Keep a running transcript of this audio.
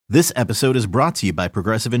This episode is brought to you by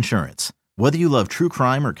Progressive Insurance. Whether you love true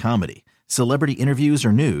crime or comedy, celebrity interviews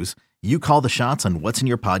or news, you call the shots on what's in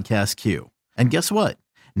your podcast queue. And guess what?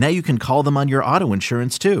 Now you can call them on your auto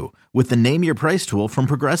insurance too with the Name Your Price tool from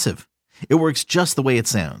Progressive. It works just the way it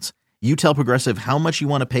sounds. You tell Progressive how much you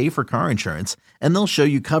want to pay for car insurance, and they'll show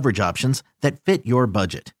you coverage options that fit your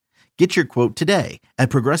budget. Get your quote today at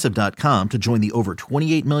Progressive.com to join the over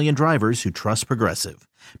 28 million drivers who trust Progressive.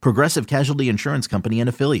 Progressive Casualty Insurance Company and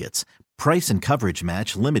Affiliates. Price and coverage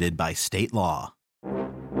match limited by state law.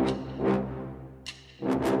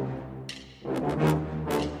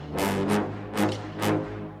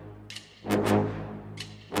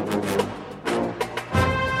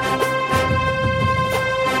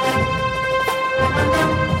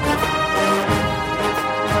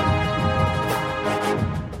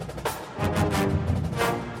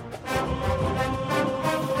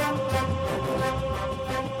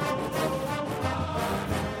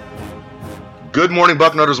 Good morning,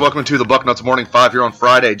 Bucknutters. Welcome to the Bucknuts Morning Five here on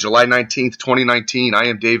Friday, July 19th, 2019. I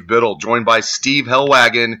am Dave Biddle, joined by Steve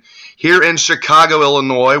Hellwagon here in Chicago,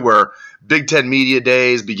 Illinois, where Big Ten Media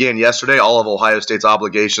Days began yesterday. All of Ohio State's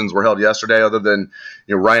obligations were held yesterday, other than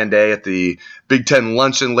Ryan Day at the Big Ten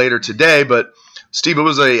luncheon later today. But, Steve, it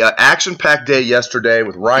was a action-packed day yesterday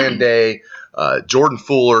with Ryan Day, Jordan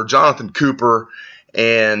Fuller, Jonathan Cooper,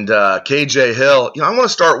 and KJ Hill. I want to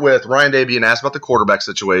start with Ryan Day being asked about the quarterback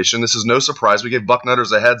situation. This is no surprise. We gave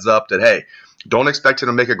Bucknutters a heads up that, hey, don't expect him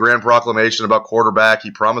to make a grand proclamation about quarterback. He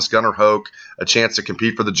promised Gunnar Hoke a chance to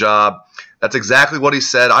compete for the job. That's exactly what he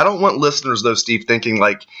said. I don't want listeners, though, Steve, thinking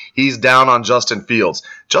like he's down on Justin Fields.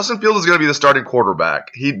 Justin Fields is going to be the starting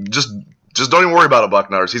quarterback. He just don't even worry about it,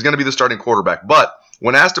 Bucknutters. He's going to be the starting quarterback. But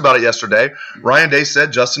when asked about it yesterday, Ryan Day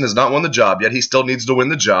said Justin has not won the job yet. He still needs to win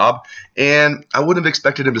the job. And I wouldn't have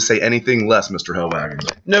expected him to say anything less, Mr.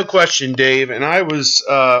 Hellwagon. No question, Dave. And I was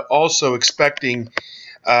also expecting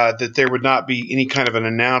that there would not be any kind of an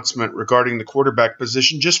announcement regarding the quarterback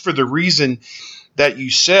position, just for the reason that you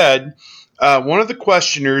said. One of the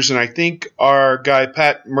questioners, and I think our guy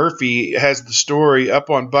Pat Murphy has the story up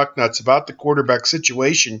on Bucknuts about the quarterback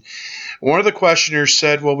situation. One of the questioners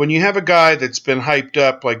said, well, when you have a guy that's been hyped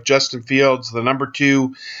up like Justin Fields, the number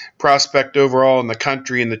 2 prospect overall in the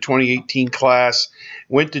country in the 2018 class,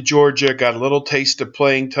 went to Georgia, got a little taste of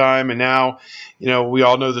playing time, and now, we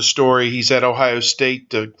all know the story. He's at Ohio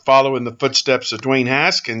State to follow in the footsteps of Dwayne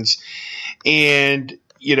Haskins. And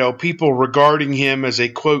people regarding him as a,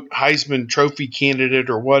 quote, Heisman Trophy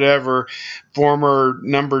candidate or whatever, former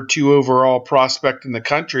number 2 overall prospect in the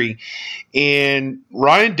country. And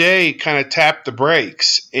Ryan Day kind of tapped the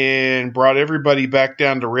brakes and brought everybody back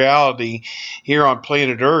down to reality here on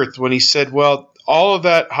planet Earth when he said, well, all of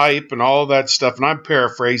that hype and all of that stuff, and I'm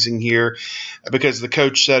paraphrasing here because the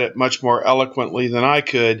coach said it much more eloquently than I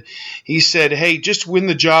could. He said, hey, just win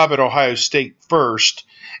the job at Ohio State first,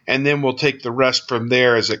 and then we'll take the rest from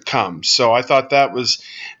there as it comes. So I thought that was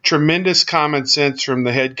tremendous common sense from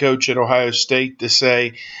the head coach at Ohio State to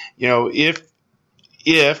say,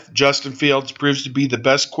 if Justin Fields proves to be the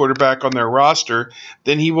best quarterback on their roster,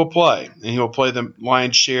 then he will play. And he will play the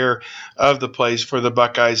lion's share of the plays for the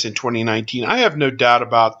Buckeyes in 2019. I have no doubt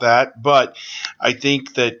about that, but I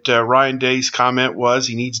think that Ryan Day's comment was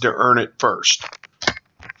he needs to earn it first.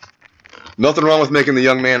 Nothing wrong with making the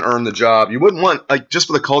young man earn the job. You wouldn't want, just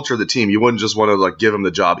for the culture of the team, you wouldn't just want to, give him the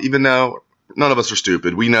job. Even though none of us are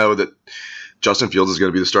stupid, we know that Justin Fields is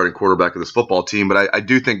going to be the starting quarterback of this football team. But I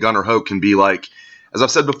do think Gunnar Hoke can be as I've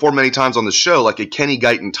said before many times on the show, like a Kenny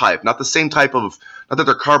Guyton type. Not the same type of, not that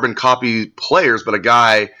they're carbon copy players, but a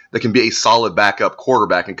guy that can be a solid backup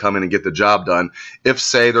quarterback and come in and get the job done. If,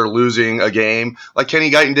 say, they're losing a game like Kenny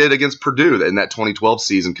Guyton did against Purdue in that 2012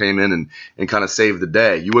 season, came in and kind of saved the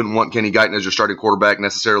day. You wouldn't want Kenny Guyton as your starting quarterback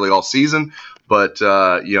necessarily all season, but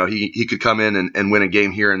he could come in and win a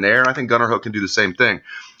game here and there. And I think Gunnar Hoke can do the same thing.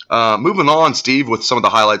 Moving on, Steve, with some of the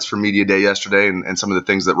highlights from Media Day yesterday and some of the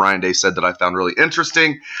things that Ryan Day said that I found really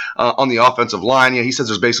interesting. On the offensive line, he says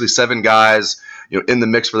there's basically 7 guys in the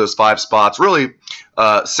mix for those 5 spots. Really,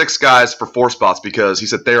 6 guys for 4 spots because he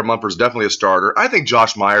said Thayer Mumford is definitely a starter. I think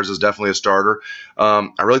Josh Myers is definitely a starter. I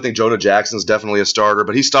really think Jonah Jackson is definitely a starter,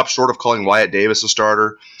 but he stopped short of calling Wyatt Davis a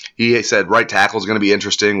starter. He said right tackle is going to be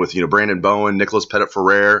interesting with Brandon Bowen, Nicholas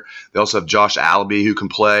Pettit-Ferrer. They also have Josh Allaby who can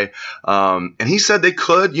play. And he said they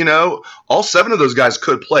could, all 7 of those guys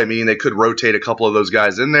could play, meaning they could rotate a couple of those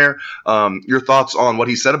guys in there. Your thoughts on what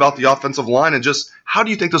he said about the offensive line and just how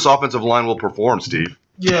do you think this offensive line will perform, Steve?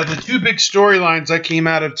 Yeah, the two big storylines I came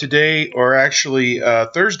out of today, or actually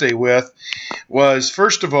Thursday with, was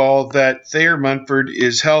first of all that Thayer Munford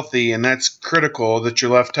is healthy, and that's critical that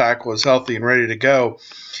your left tackle is healthy and ready to go.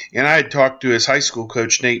 And I had talked to his high school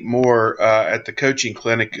coach, Nate Moore, at the coaching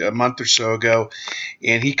clinic a month or so ago,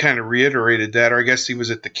 and he kind of reiterated that, or I guess he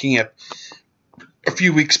was at the camp a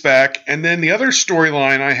few weeks back. And then the other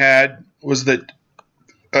storyline I had was that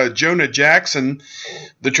Jonah Jackson,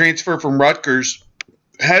 the transfer from Rutgers,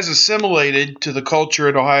 has assimilated to the culture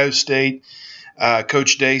at Ohio State.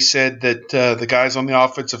 Coach Day said that the guys on the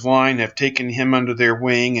offensive line have taken him under their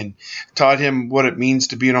wing and taught him what it means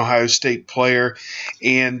to be an Ohio State player,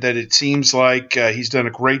 and that it seems like he's done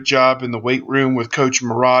a great job in the weight room with Coach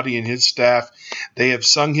Marotti and his staff. They have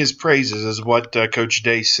sung his praises, is what Coach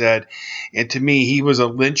Day said. And to me, he was a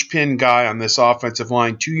linchpin guy on this offensive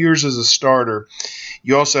line, 2 years as a starter.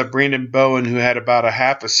 You also have Brandon Bowen, who had about a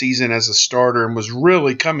half a season as a starter and was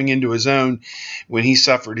really coming into his own when he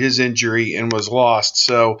suffered his injury and was lost.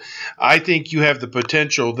 So I think you have the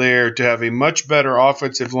potential there to have a much better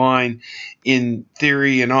offensive line in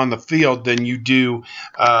theory and on the field than you do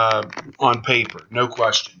on paper. No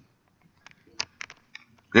question.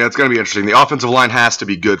 Yeah, it's going to be interesting. The offensive line has to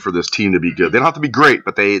be good for this team to be good. They don't have to be great,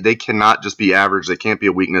 but they cannot just be average. They can't be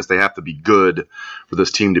a weakness. They have to be good for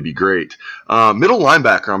this team to be great. Middle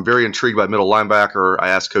linebacker, I'm very intrigued by middle linebacker.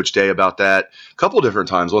 I asked Coach Day about that a couple of different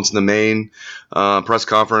times, once in the main press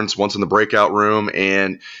conference, once in the breakout room.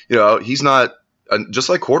 And, he's not, just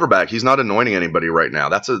like quarterback, he's not anointing anybody right now.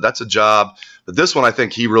 That's a job. But this one, I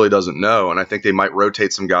think he really doesn't know, and I think they might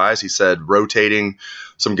rotate some guys. He said rotating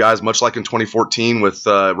some guys, much like in 2014 with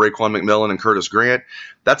Raekwon McMillan and Curtis Grant.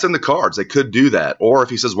 That's in the cards. They could do that. Or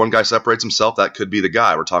if he says one guy separates himself, that could be the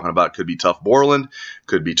guy we're talking about. Could be Tough Borland,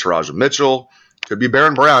 could be Taraja Mitchell, could be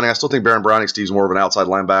Baron Browning. I still think Baron Browning, Steve's more of an outside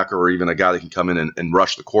linebacker or even a guy that can come in and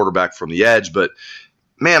rush the quarterback from the edge. But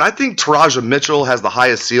man, I think Taraja Mitchell has the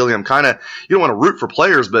highest ceiling. You don't want to root for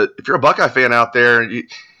players, but if you're a Buckeye fan out there,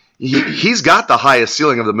 he's got the highest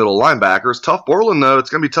ceiling of the middle linebackers. Tough Borland, though,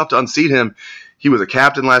 it's going to be tough to unseat him. He was a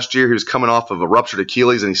captain last year. He was coming off of a ruptured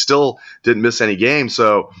Achilles, and he still didn't miss any games.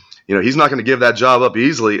 So, he's not going to give that job up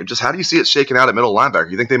easily. Just how do you see it shaking out at middle linebacker?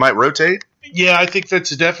 You think they might rotate? Yeah, I think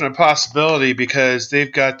that's a definite possibility because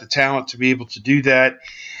they've got the talent to be able to do that.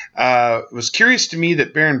 It was curious to me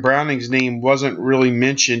that Baron Browning's name wasn't really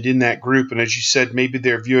mentioned in that group, and as you said, maybe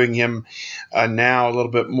they're viewing him now a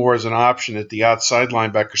little bit more as an option at the outside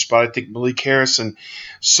linebacker spot. I think Malik Harrison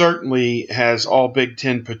certainly has all Big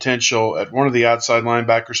Ten potential at one of the outside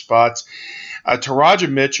linebacker spots.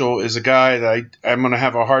 Taraja Mitchell is a guy that I'm going to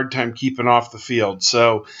have a hard time keeping off the field.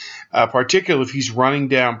 So, particularly if he's running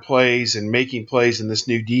down plays and making plays in this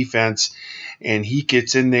new defense, and he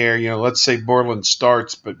gets in there, let's say Borland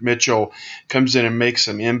starts, but Mitchell comes in and makes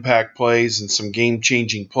some impact plays and some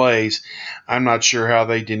game-changing plays, I'm not sure how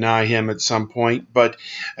they deny him at some point. But,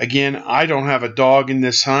 again, I don't have a dog in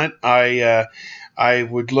this hunt. I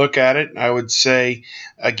would look at it and I would say,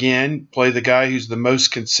 again, play the guy who's the most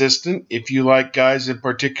consistent. If you like guys in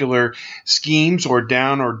particular schemes or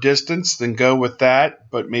down or distance, then go with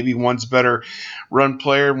that. But maybe one's better run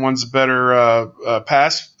player, one's a better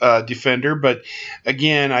pass defender. But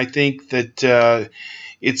again, I think that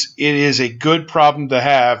it is a good problem to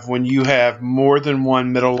have when you have more than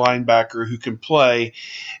one middle linebacker who can play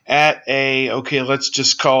at let's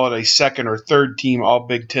just call it a second or third team all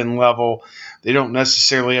Big Ten level. They don't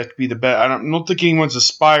necessarily have to be the best. I don't think anyone's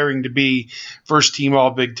aspiring to be first team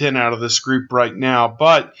all Big Ten out of this group right now,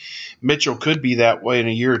 but Mitchell could be that way in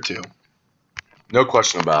a year or two. No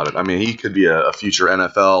question about it. I mean, he could be a future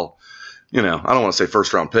NFL, I don't want to say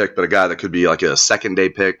first round pick, but a guy that could be like a second day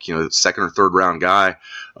pick, second or third round guy,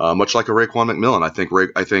 much like a Raekwon McMillan. I think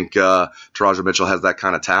Taraja Mitchell has that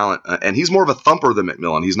kind of talent, and he's more of a thumper than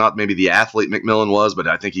McMillan. He's not maybe the athlete McMillan was, but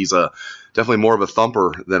I think he's definitely more of a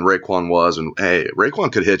thumper than Raekwon was. And hey,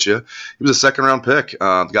 Raekwon could hit you. He was a second round pick.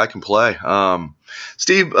 The guy can play.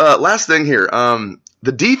 Steve, last thing here.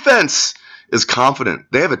 The defense is confident.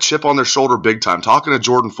 They have a chip on their shoulder big time. Talking to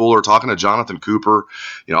Jordan Fuller, talking to Jonathan Cooper.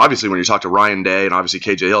 Obviously when you talk to Ryan Day and obviously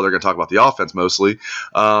KJ Hill, they're going to talk about the offense mostly.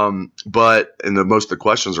 Most of the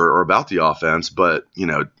questions are about the offense. But,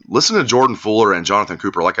 listen to Jordan Fuller and Jonathan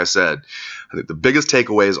Cooper. Like I said, I think the biggest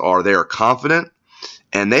takeaways are they are confident.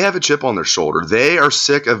 And they have a chip on their shoulder. They are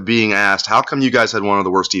sick of being asked, how come you guys had one of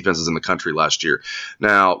the worst defenses in the country last year?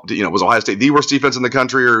 Now, was Ohio State the worst defense in the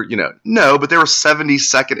country? Or, no, but they were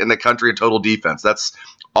 72nd in the country in total defense. That's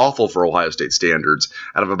awful for Ohio State standards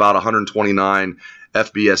out of about 129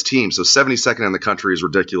 FBS teams. So 72nd in the country is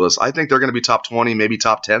ridiculous. I think they're going to be top 20, maybe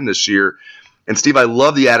top 10 this year. And Steve, I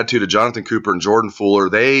love the attitude of Jonathan Cooper and Jordan Fuller.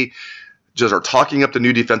 They just are talking up the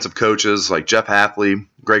new defensive coaches like Jeff Hafley,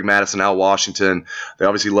 Greg Madison, Al Washington. They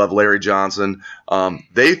obviously love Larry Johnson.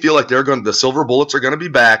 They feel like the silver bullets are going to be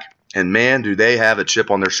back, and man, do they have a chip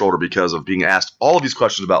on their shoulder because of being asked all of these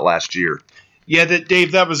questions about last year. Yeah,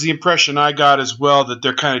 Dave, that was the impression I got as well, that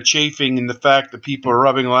they're kind of chafing in the fact that people are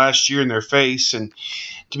rubbing last year in their face. And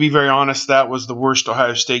to be very honest, that was the worst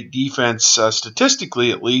Ohio State defense,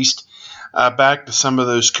 statistically at least, back to some of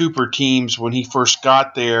those Cooper teams when he first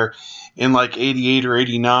got there in like 88 or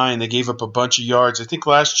 89. They gave up a bunch of yards. I think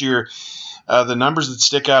last year, the numbers that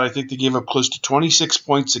stick out, I think they gave up close to 26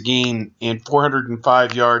 points a game and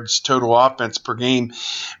 405 yards total offense per game,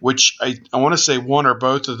 which I want to say one or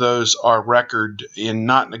both of those are record, and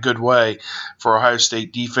not in a good way for Ohio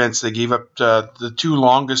State defense. They gave up the two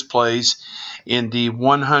longest plays in the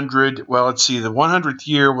 100. Well, let's see, the 100th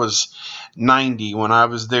year was 90 when I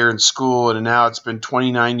was there in school, and now it's been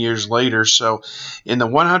 29 years later. So in the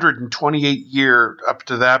 128 year up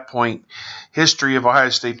to that point history of Ohio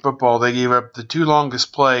State football, they gave up the two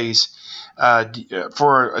longest plays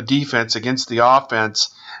for a defense against the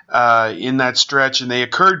offense in that stretch, and they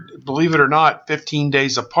occurred, believe it or not, 15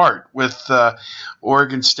 days apart with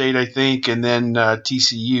Oregon State, I think, and then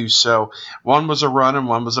TCU. So one was a run and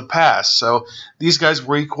one was a pass. So these guys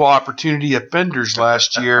were equal opportunity offenders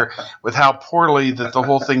last year with how poorly that the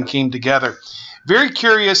whole thing came together. Very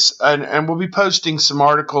curious, and we'll be posting some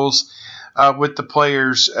articles with the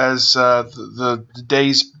players as the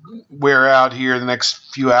days wear out here the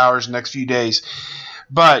next few hours, next few days.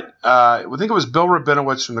 But I think it was Bill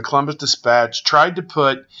Rabinowitz from the Columbus Dispatch tried to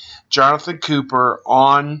put Jonathan Cooper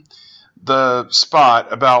on the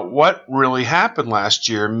spot about what really happened last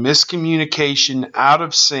year. Miscommunication, out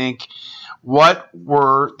of sync. What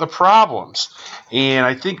were the problems? And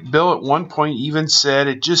I think Bill at one point even said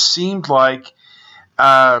it just seemed like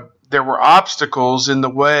there were obstacles in the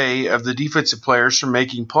way of the defensive players from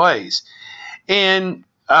making plays. And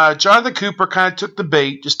Jonathan Cooper kind of took the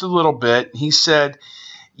bait just a little bit. He said,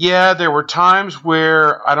 yeah, there were times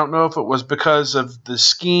where I don't know if it was because of the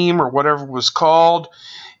scheme or whatever was called.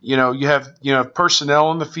 You have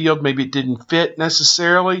personnel in the field. Maybe it didn't fit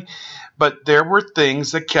necessarily, but there were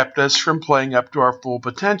things that kept us from playing up to our full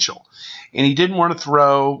potential. And he didn't want to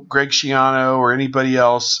throw Greg Schiano or anybody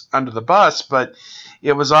else under the bus, but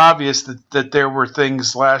it was obvious that there were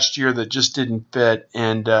things last year that just didn't fit,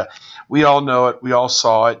 and we all know it. We all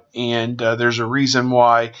saw it, and there's a reason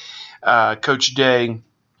why Coach Day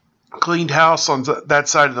cleaned house on that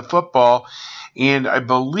side of the football. And I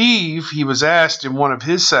believe he was asked in one of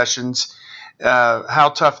his sessions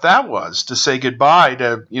how tough that was to say goodbye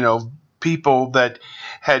to people that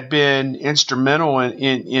had been instrumental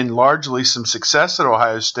in largely some success at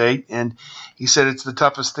Ohio State. And he said it's the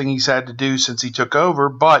toughest thing he's had to do since he took over,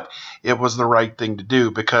 but it was the right thing to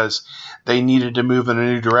do because they needed to move in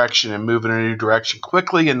a new direction and move in a new direction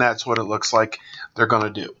quickly, and that's what it looks like they're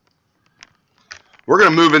going to do. We're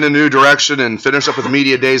going to move in a new direction and finish up with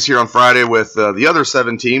media days here on Friday with the other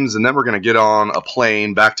 7 teams, and then we're going to get on a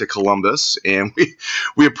plane back to Columbus. And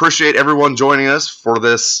we appreciate everyone joining us for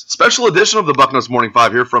this special edition of the Bucknuts Morning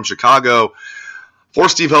 5 here from Chicago. For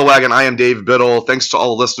Steve Hillwagon, I am Dave Biddle. Thanks to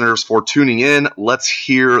all the listeners for tuning in. Let's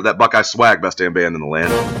hear that Buckeye swag, best damn band in the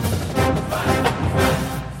land.